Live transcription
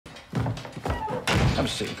Have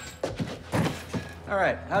a seat. All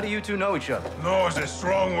right, how do you two know each other? No is a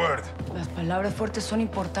strong word. Las palabras fuertes son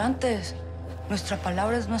importantes. Nuestra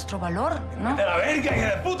palabra es nuestro valor, ¿no? ¡De la verga,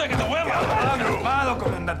 hija de puta, que te voy a matar! ¡Calmado,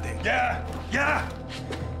 comandante! ¡Ya! ¡Ya!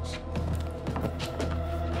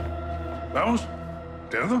 ¿Vamos?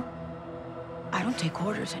 ¿Cerdo? I don't take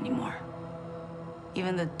orders anymore.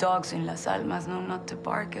 Even the dogs in Las Almas know not to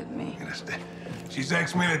bark at me. She's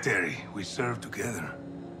ex-military. We served together.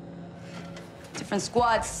 Different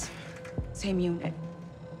squads, same unit.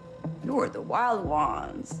 You were the wild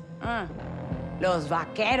ones. Los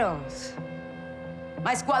vaqueros.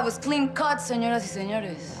 My squad was clean cut, señoras y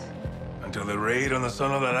señores. Until the raid on the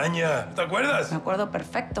Son of la Araña. ¿Te acuerdas? Me acuerdo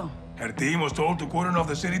perfecto. Her team was told to cordon off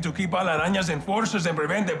the city to keep all Araña's enforcers and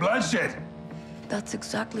prevent the bloodshed. That's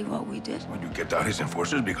exactly what we did. Well, you kept out his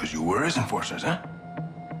enforcers because you were his enforcers, huh?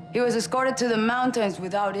 He was escorted to the mountains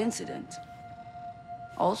without incident.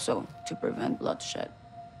 Also, to prevent bloodshed.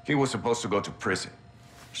 He was supposed to go to prison.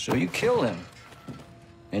 So you killed him,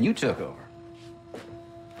 and you took over.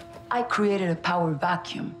 I created a power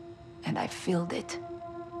vacuum, and I filled it.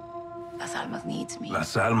 Las Almas needs me.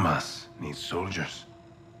 Las Almas needs soldiers,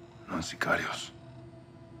 not sicarios.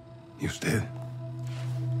 Y usted?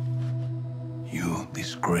 You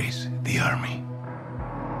disgrace the army.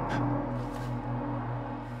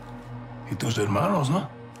 Y tus hermanos, ¿no?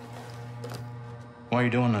 Why are you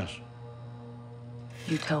doing this?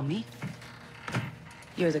 You tell me.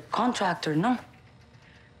 You're the contractor, no?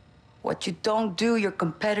 What you don't do, your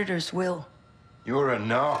competitors will. You're a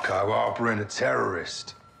narco operating a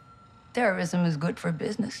terrorist. Terrorism is good for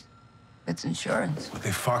business. It's insurance. What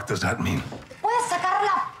the fuck does that mean? ¡Puedes sacar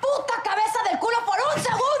la puta cabeza del culo por un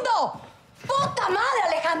segundo! ¡Puta madre,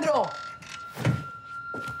 Alejandro!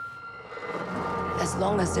 As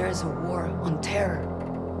long as there is a war on terror,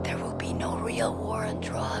 there will be no real war on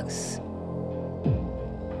drugs.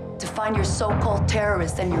 To find your so-called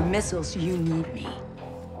terrorists and your missiles, you need me.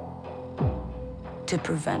 To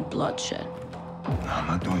prevent bloodshed. No, I'm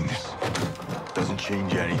not doing this. Doesn't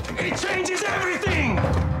change anything. It changes everything!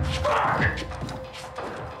 Fuck!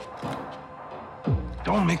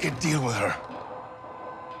 Don't make a deal with her.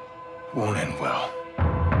 Won't end well.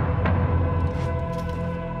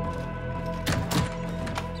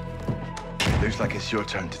 Looks like it's your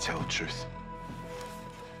turn to tell the truth.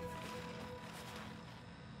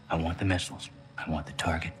 I want the missiles, I want the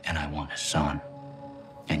target, and I want Hassan.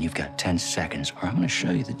 And you've got 10 seconds, or I'm gonna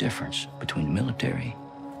show you the difference between the military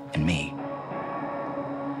and me.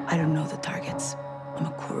 I don't know the targets. I'm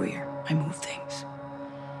a courier. I move things.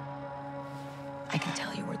 I can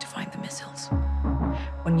tell you where to find the missiles.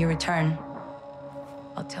 When you return,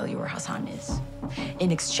 I'll tell you where Hassan is.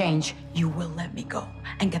 In exchange, you will let me go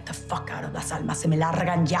and get the fuck out of Las Almas. Se me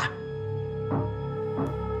largan ya.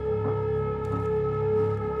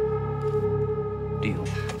 Deal.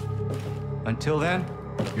 Until then,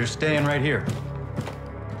 you're staying right here.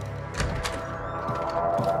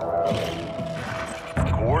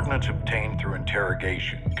 Coordinates obtained through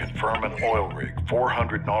interrogation confirm an oil rig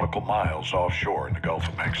 400 nautical miles offshore in the Gulf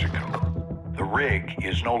of Mexico. The rig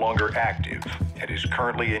is no longer active and is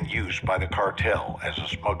currently in use by the cartel as a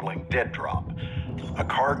smuggling dead drop. A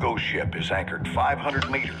cargo ship is anchored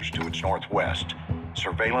 500 meters to its northwest.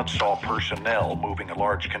 Surveillance saw personnel moving a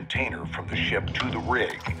large container from the ship to the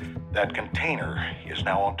rig. That container is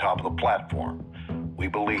now on top of the platform. We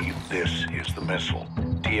believe this is the missile.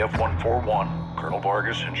 TF-141, Colonel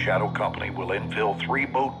Vargas and Shadow Company will infill 3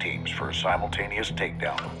 boat teams for a simultaneous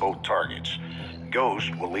takedown of both targets.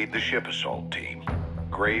 Ghost will lead the ship assault team.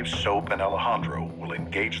 Graves, Soap, and Alejandro will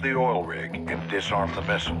engage the oil rig and disarm the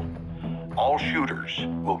missile. All shooters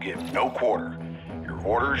will get no quarter. Your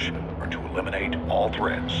orders are to eliminate all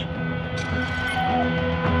threats.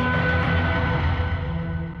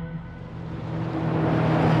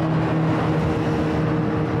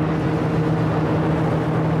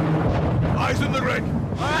 Eyes on the rig!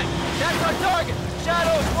 All right, that's our target.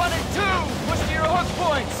 Shadows 1 and 2. Push to your hook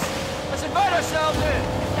points. Let's invite ourselves in.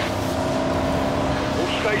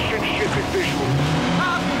 All stations shipping visual.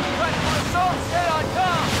 Copy. Ready for assault. Stay on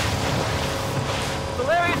com.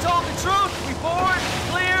 Valeria told the truth. We forward,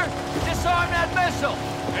 clear, disarm that missile.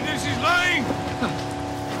 And this is lying?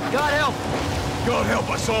 God help. God help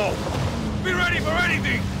us all. Be ready for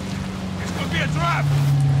anything. This could be a trap.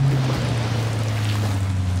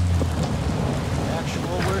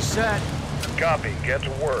 Actual, we're set. Copy. Get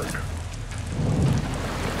to work.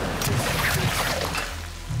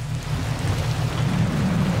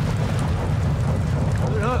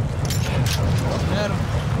 Good hook. At him.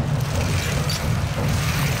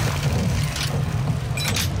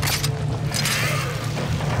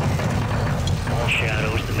 All Shadow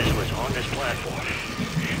this platform.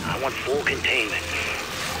 I want full containment.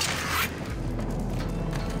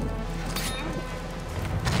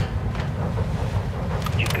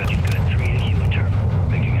 You've got 3 to human terminal.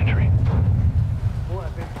 Making entry.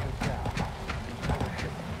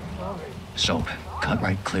 Soap, cut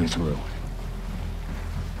right clear through.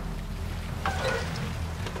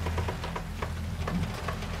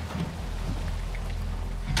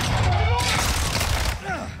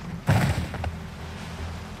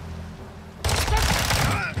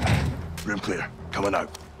 Room clear. Coming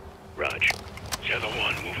out. Rog. Shadow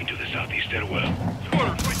 1 moving to the southeast stairwell.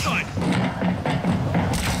 Squatters, right side.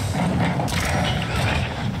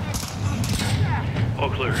 All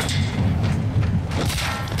clear.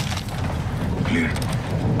 Clear.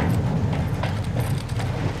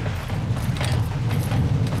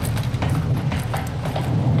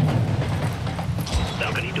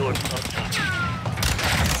 Balcony door up top.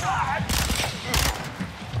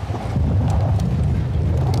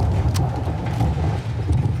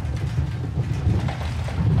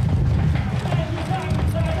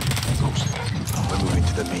 We're moving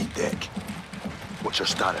to the main deck. What's your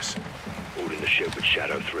status? Holding the ship with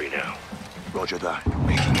Shadow 3 now. Roger that.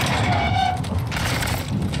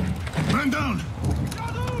 Man down!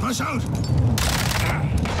 Pass out!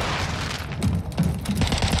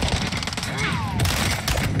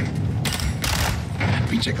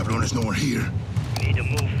 Pinche cabrón is nowhere here. Need to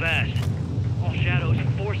move fast. All Shadows,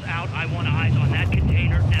 force out. I want eyes on that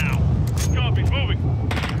container now. Copy, moving.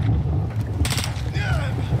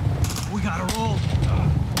 We gotta roll.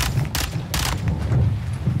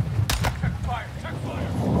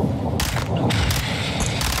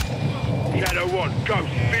 Shadow 1, ghost.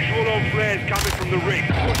 Visual on flares coming from the rig.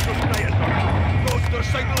 What's your status? Ghost, they're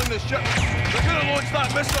signaling the ship. They're gonna launch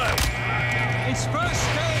that missile. It's first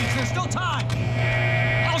stage. There's still time.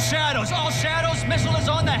 All shadows. Missile is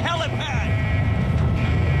on the helipad.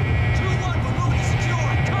 2-1, we're moving to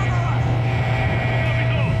secure. Cover us.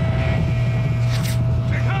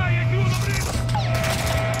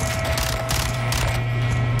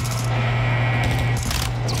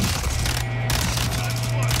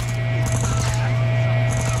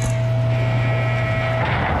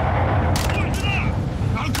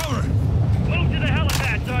 I'll cover. Move to the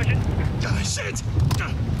helipad, Sergeant. Shit!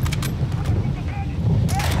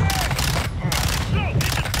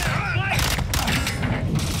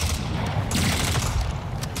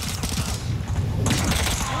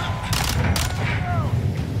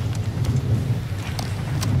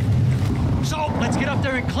 So, let's get up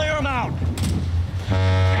there and clear them out.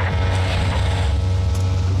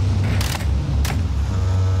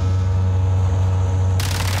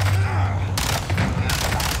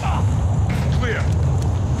 Clear.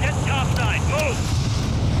 Get topside. Move.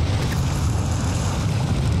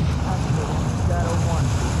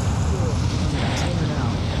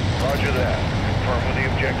 Roger that. Confirm when the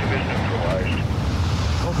objective is neutralized.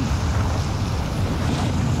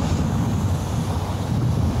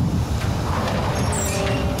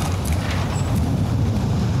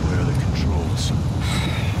 Where are the controls?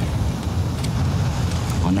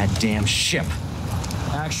 On that damn ship.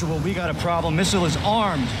 Actual, we got a problem. Missile is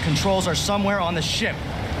armed. Controls are somewhere on the ship.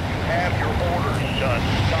 Have your orders, son.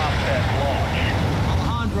 Stop that launch.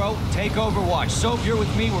 Alejandro, take Overwatch. Soap, you're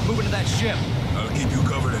with me. We're moving to that ship. I'll keep you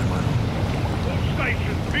covered, Edwin. All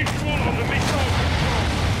stations, visual on the missile control.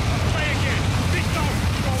 Say again. Missile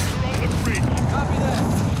controls are on the bridge. Copy that.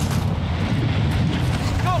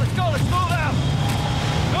 Let's go. Let's move out.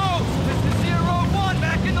 Go. This is 0-1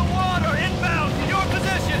 back in the water. Inbound to your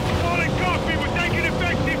position. Solid copy. We're taking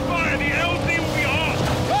effective fire. The LZ will be on.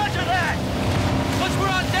 Roger that. Once we're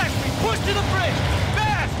on deck, we push to the bridge.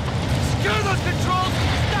 Fast. Secure those controls.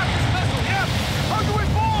 Stop this vessel. Yep. How do we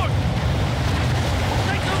board?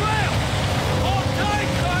 Take the rail. Hold tight,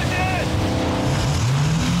 Sergeant.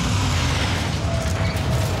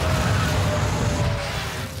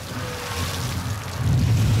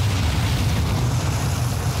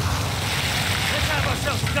 Let's have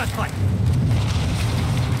ourselves a gunfight.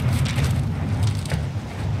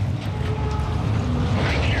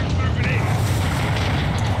 Moving in.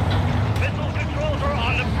 Missile controls are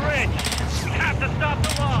on the bridge. We have to stop the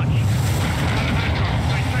launch.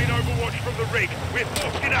 Maintain overwatch from the rig. We're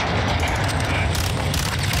forced it up.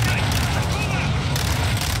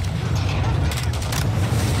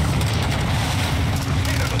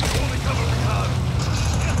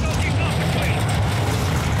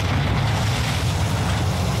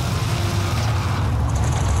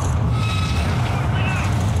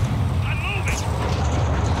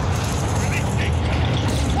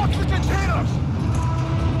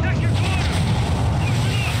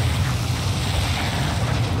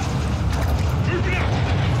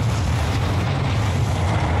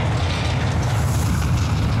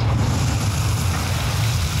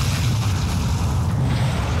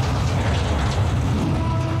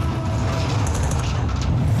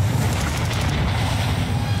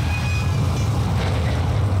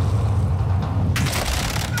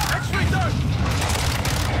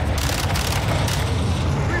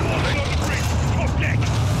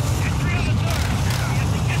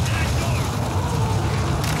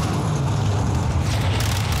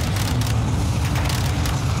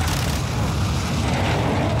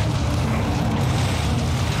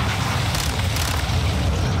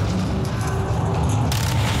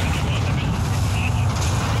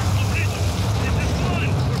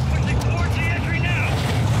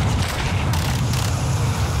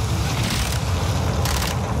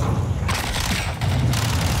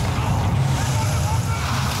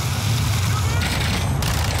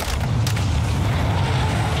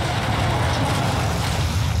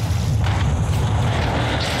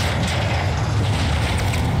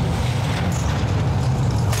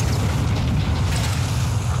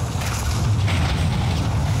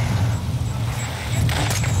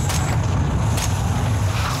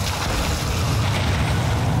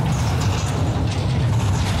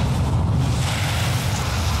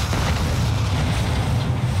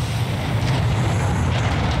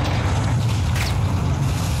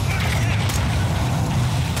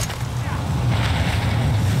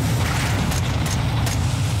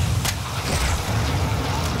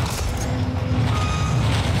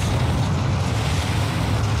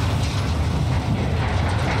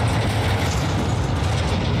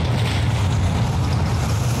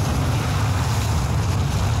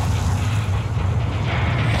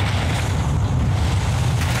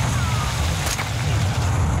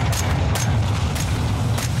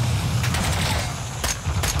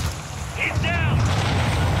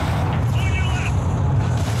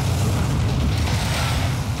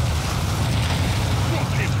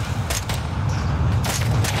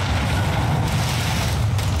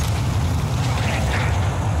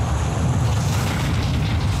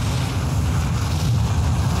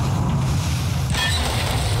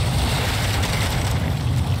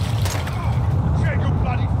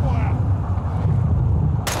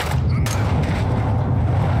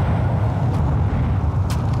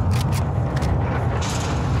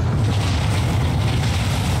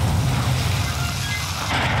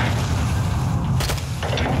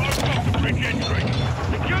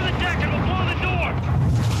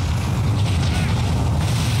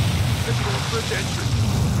 bridge entry.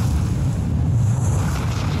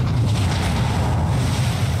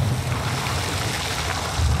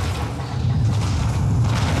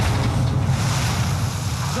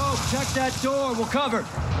 So, check that door. We'll cover.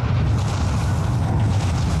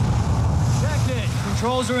 Checked it.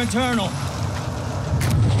 Controls are internal.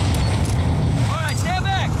 All right, stand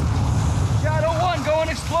back. Shadow 1 going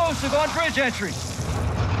explosive on bridge entry.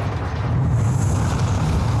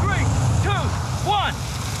 3, 2, 1,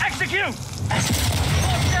 execute! All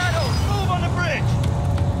shadows, move on the bridge!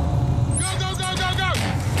 Go, go, go, go, go!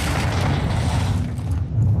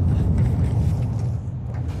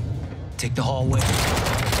 Take the hallway.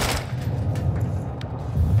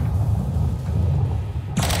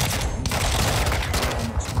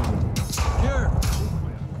 Here.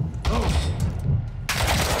 Oh.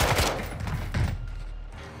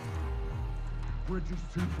 Bridge is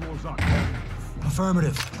 2 floors up.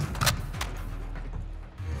 Affirmative.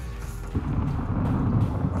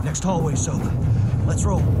 Next hallway, Soap. Let's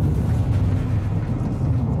roll.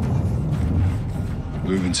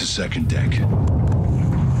 Moving to second deck.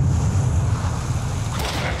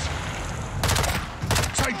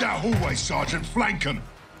 Take that hallway, Sergeant. Flank him.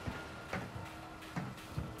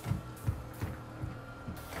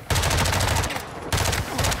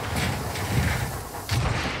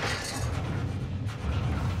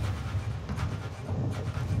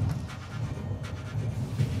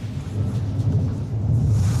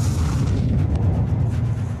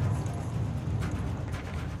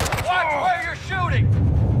 Watch where you're shooting!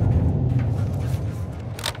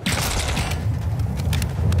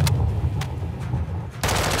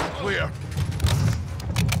 Clear.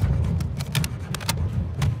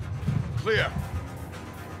 Clear.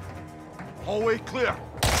 Hallway clear.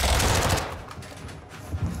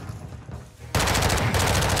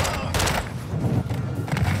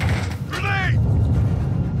 Grenade!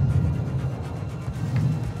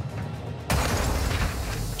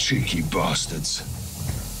 Cheeky bastards.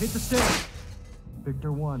 Hit the stage.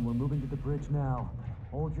 Victor 1, we're moving to the bridge now.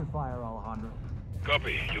 Hold your fire, Alejandro.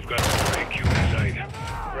 Copy. You've got the rig in sight.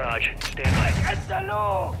 Raj, stand by.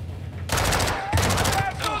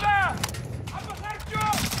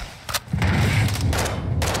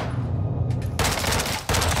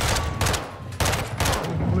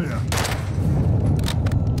 Clear.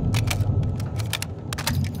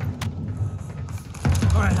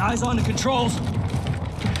 All right, eyes on the controls.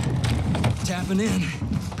 Tapping in.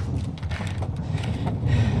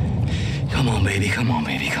 Come on, baby, come on,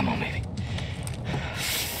 baby, come on, baby.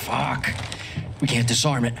 Fuck. We can't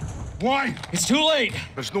disarm it. Why? It's too late.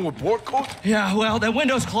 There's no abort code? Yeah, well, that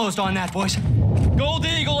window's closed on that, boys. Gold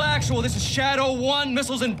Eagle Actual, this is Shadow 1,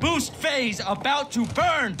 missiles in boost phase, about to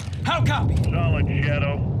burn. How copy? Solid,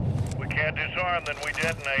 Shadow. We can't disarm, then we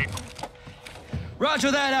detonate. Roger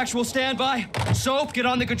that, Actual, standby. Soap, get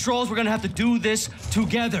on the controls. We're gonna have to do this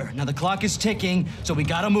together. Now, the clock is ticking, so we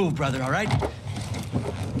gotta move, brother, all right?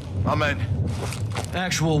 Amen.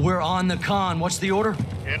 Actual, we're on the con. What's the order?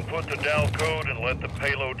 Input the DAL code and let the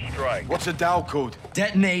payload strike. What's the DAL code?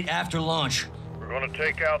 Detonate after launch. We're gonna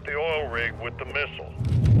take out the oil rig with the missile.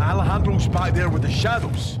 Alejandro's back there with the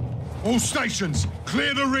shadows. All stations,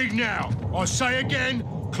 clear the rig now. I say again,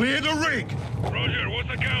 clear the rig. Roger, what's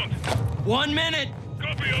the count? 1 minute.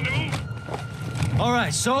 Copy, on the move. All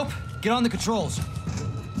right, Soap, get on the controls.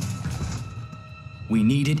 We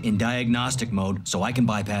need it in diagnostic mode so I can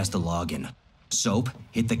bypass the login. Soap,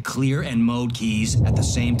 hit the clear and mode keys at the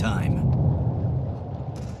same time.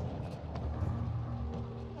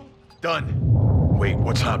 Done. Wait,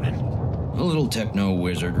 what's happening? A little techno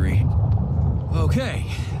wizardry. Okay.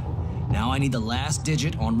 Now I need the last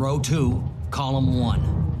digit on row 2, column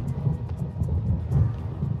 1.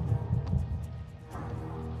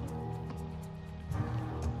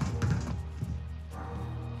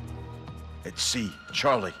 It's C,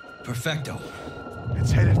 Charlie. Perfecto.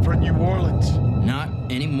 It's headed for New Orleans. Not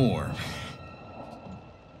anymore.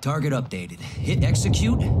 Target updated. Hit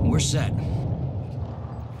execute, we're set.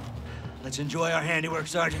 Let's enjoy our handiwork,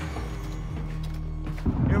 Sergeant.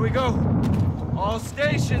 Here we go. All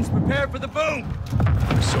stations, prepare for the boom.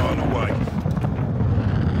 It's on the way.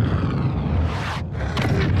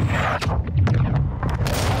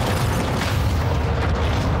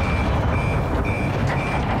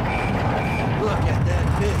 Look at that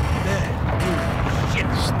big bed.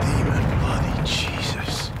 Steaming bloody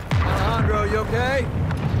Jesus. Alejandro, you okay?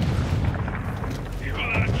 Hijo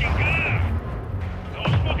de la chingada!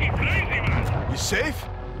 Estamos fucking crazy, man! You safe?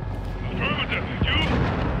 Affirmative,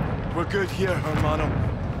 you? We're good here, hermano.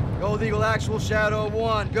 Gold Eagle Actual Shadow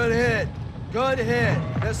 1. Good hit. Good hit.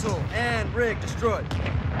 Missile and rig destroyed.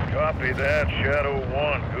 Copy that, Shadow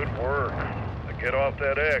 1. Good work. Get off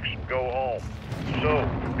that X and go home. So,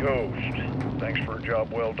 Ghost, thanks for a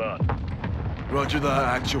job well done. Roger that,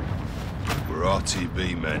 Actual. We're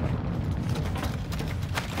RTB, men.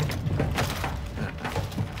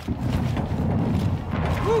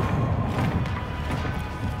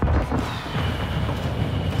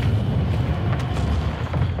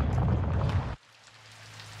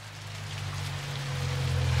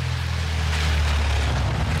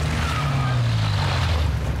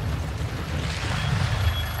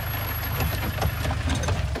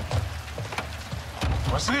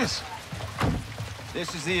 What's this?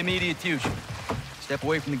 This is the immediate future. Step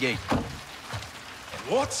away from the gate.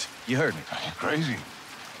 What? You heard me. You're crazy.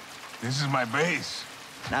 This is my base.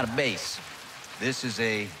 Not a base. This is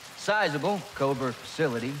a sizable covert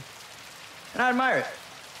facility, and I admire it.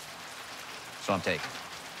 So I'm taking.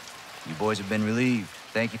 You boys have been relieved.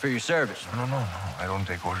 Thank you for your service. No. I don't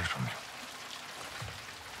take orders from you.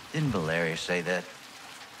 Didn't Valeria say that?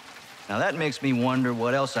 Now that makes me wonder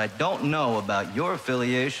what else I don't know about your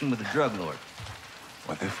affiliation with the drug lord.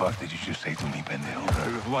 What the fuck did you just say to me,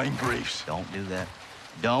 pendejo? Lying briefs. Don't do that.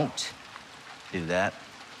 Don't do that.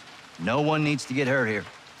 No one needs to get hurt here.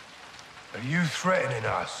 Are you threatening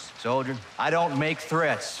us? Soldier, I don't make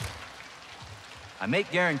threats. I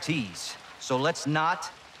make guarantees. So let's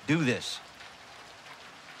not do this.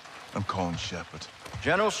 I'm calling Shepard.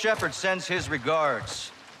 General Shepard sends his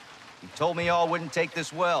regards. He told me y'all wouldn't take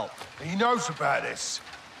this well. He knows about this.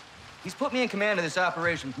 He's put me in command of this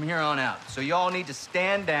operation from here on out. So y'all need to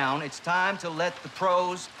stand down. It's time to let the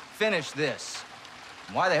pros finish this.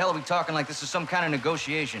 Why the hell are we talking like this is some kind of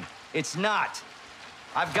negotiation? It's not.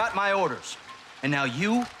 I've got my orders. And now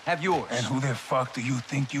you have yours. And who the fuck do you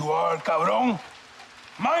think you are, cabron?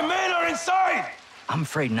 My men are inside! I'm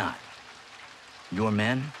afraid not. Your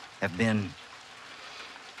men have been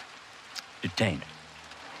detained.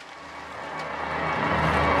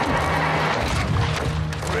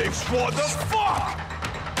 Graves, what the fuck?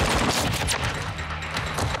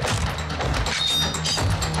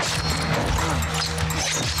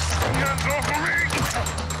 Hands off the rig!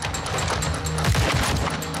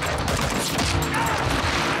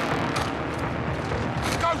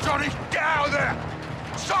 Go, Johnny! Get out of there!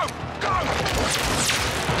 So, go!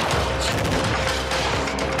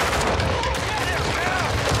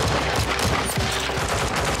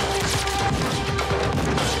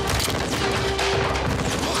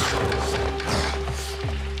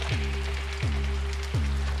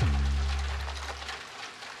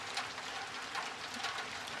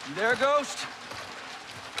 You there, Ghost?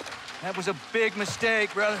 That was a big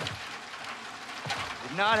mistake, brother.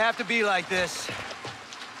 Did not have to be like this.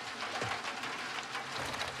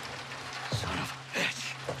 Son of a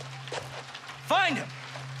bitch. Find him!